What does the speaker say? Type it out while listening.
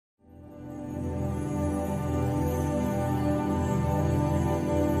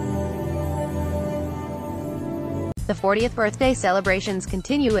The 40th birthday celebrations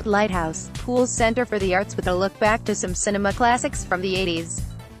continue at Lighthouse Poole's Center for the Arts with a look back to some cinema classics from the 80s.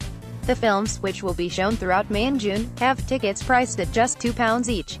 The films, which will be shown throughout May and June, have tickets priced at just £2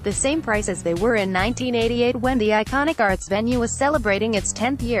 each, the same price as they were in 1988 when the iconic arts venue was celebrating its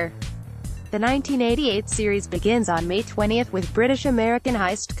 10th year. The 1988 series begins on May 20th with British-American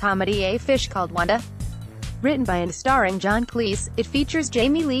heist comedy A Fish Called Wanda. Written by and starring John Cleese, it features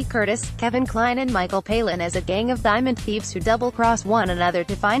Jamie Lee Curtis, Kevin Kline and Michael Palin as a gang of diamond thieves who double-cross one another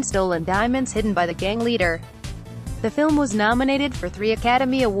to find stolen diamonds hidden by the gang leader. The film was nominated for 3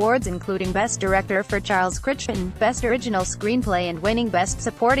 Academy Awards including Best Director for Charles Crichton, Best Original Screenplay and winning Best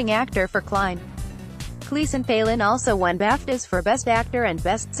Supporting Actor for Kline. Cleese and Palin also won BAFTAs for Best Actor and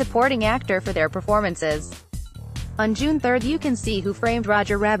Best Supporting Actor for their performances. On June 3rd you can see Who Framed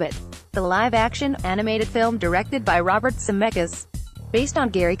Roger Rabbit, the live-action, animated film directed by Robert Zemeckis. Based on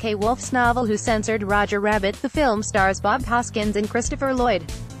Gary K. Wolfe's novel Who Censored Roger Rabbit, the film stars Bob Hoskins and Christopher Lloyd.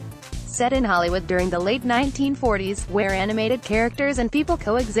 Set in Hollywood during the late 1940s, where animated characters and people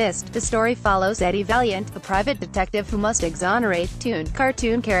coexist, the story follows Eddie Valiant, a private detective who must exonerate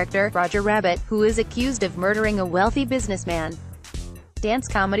cartoon character Roger Rabbit, who is accused of murdering a wealthy businessman. Dance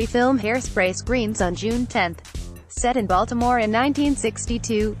comedy film Hairspray screens on June 10th. Set in Baltimore in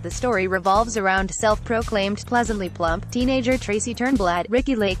 1962, the story revolves around self-proclaimed pleasantly plump teenager Tracy Turnblad,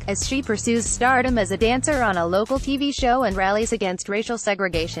 Ricki Lake, as she pursues stardom as a dancer on a local TV show and rallies against racial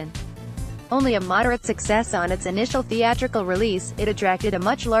segregation. Only a moderate success on its initial theatrical release, it attracted a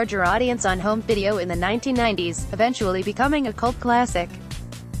much larger audience on home video in the 1990s, eventually becoming a cult classic.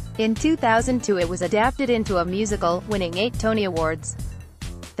 In 2002 it was adapted into a musical, winning 8 Tony Awards.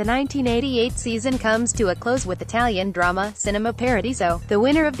 The 1988 season comes to a close with Italian drama, Cinema Paradiso, the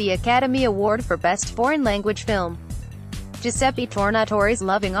winner of the Academy Award for Best Foreign Language Film. Giuseppe Tornatore's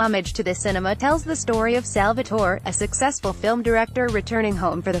loving homage to the cinema tells the story of Salvatore, a successful film director returning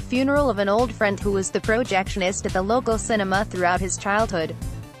home for the funeral of an old friend who was the projectionist at the local cinema throughout his childhood.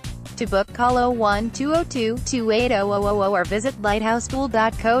 To book, call 01-202-280-000 or visit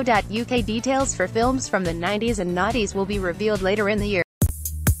lighthousepoole.co.uk. Details for films from the 90s and noughties will be revealed later in the year.